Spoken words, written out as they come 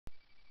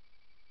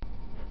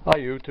Hi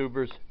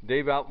YouTubers,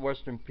 Dave out in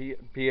Western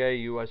PA,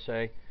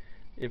 USA.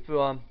 If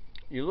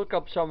you look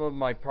up some of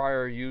my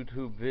prior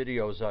YouTube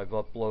videos I've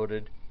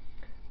uploaded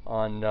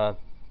on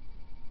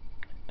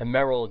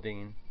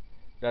Emeraldine,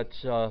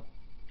 that's a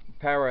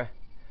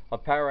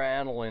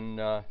para-aniline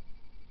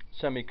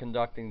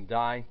semiconducting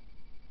dye,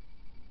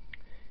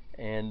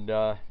 and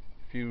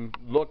if you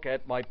look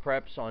at my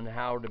preps on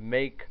how to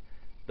make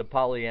the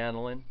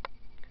polyaniline,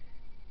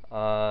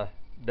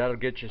 that'll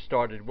get you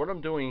started. What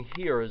I'm doing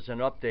here is an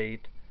update.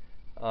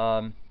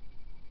 I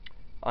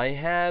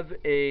have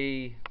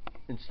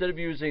instead of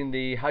using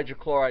the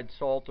hydrochloride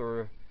salt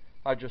or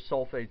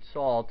hydrosulfate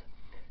salt,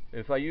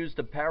 if I use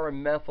the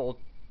paramethyl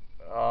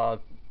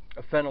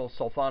phenyl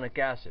sulfonic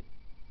acid,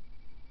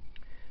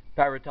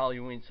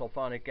 p-toluene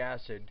sulfonic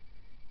acid,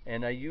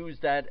 and I use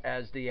that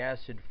as the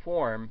acid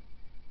form,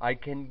 I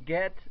can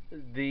get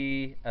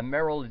the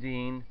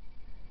Emeraldine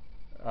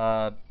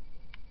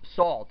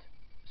salt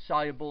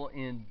soluble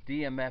in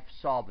DMF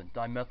solvent,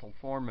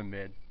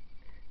 dimethylformamide,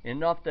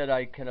 enough that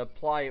I can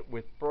apply it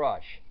with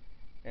brush.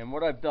 And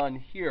what I've done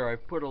here,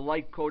 I've put a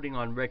light coating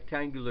on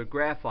rectangular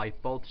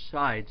graphite both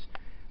sides,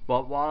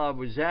 but while I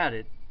was at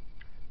it,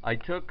 I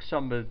took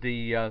some of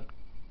the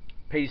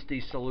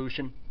pasty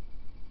solution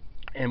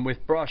and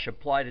with brush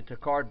applied it to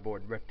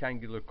cardboard,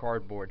 rectangular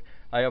cardboard.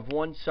 I have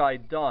one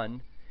side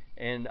done,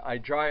 and I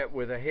dry it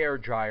with a hair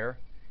dryer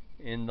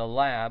in the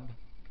lab.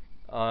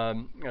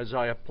 As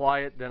I apply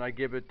it, then I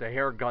give it the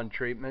hair gun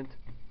treatment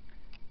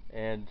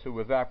and to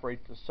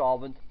evaporate the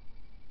solvent,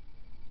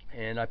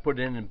 and I put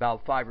in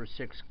about 5 or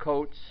 6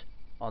 coats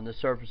on the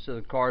surface of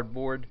the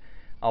cardboard.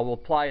 I will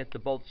apply it to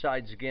both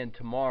sides again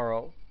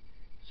tomorrow,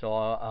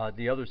 so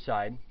the other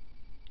side,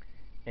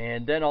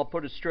 and then I'll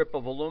put a strip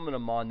of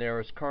aluminum on there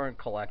as current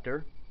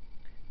collector,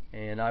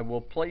 and I will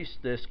place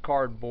this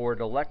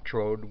cardboard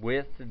electrode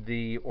with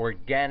the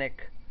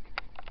organic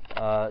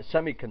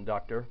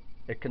semiconductor.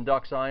 It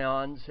conducts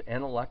ions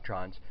and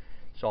electrons.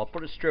 So I'll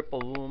put a strip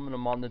of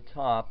aluminum on the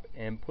top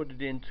and put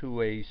it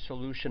into a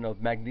solution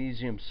of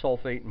magnesium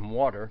sulfate and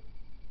water,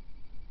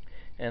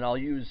 and I'll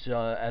use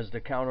as the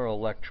counter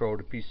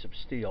electrode a piece of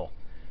steel.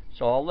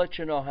 So I'll let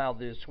you know how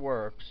this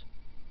works,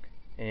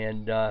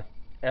 and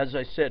as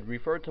I said,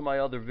 refer to my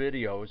other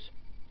videos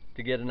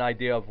to get an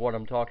idea of what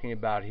I'm talking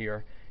about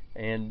here.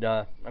 And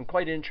I'm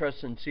quite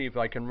interested in see if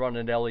I can run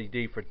an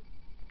LED for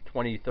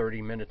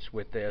 20-30 minutes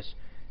with this.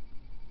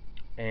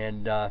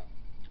 And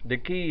the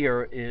key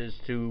here is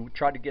to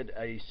try to get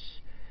a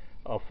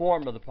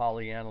form of the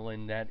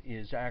polyaniline that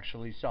is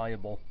actually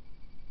soluble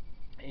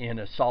in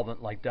a solvent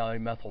like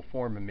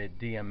dimethylformamide,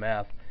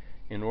 DMF,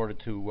 in order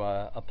to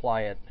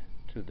apply it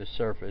to the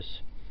surface.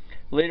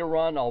 Later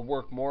on, I'll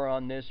work more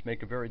on this,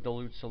 make a very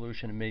dilute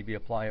solution, and maybe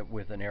apply it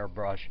with an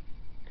airbrush.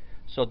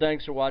 So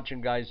thanks for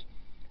watching, guys.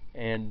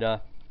 And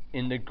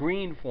in the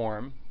green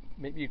form,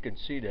 maybe you can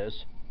see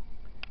this.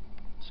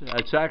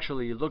 It's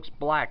actually, it looks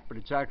black, but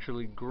it's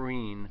actually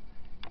green.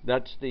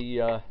 That's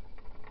the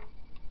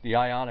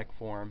ionic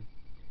form,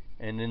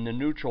 and in the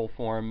neutral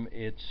form,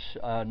 it's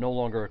no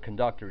longer a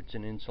conductor; it's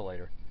an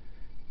insulator.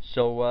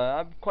 So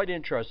I'm quite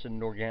interested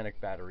in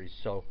organic batteries.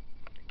 So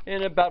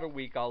in about a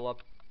week, I'll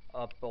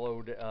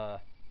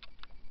upload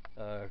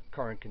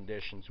current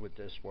conditions with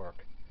this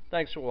work.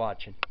 Thanks for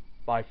watching.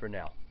 Bye for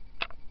now.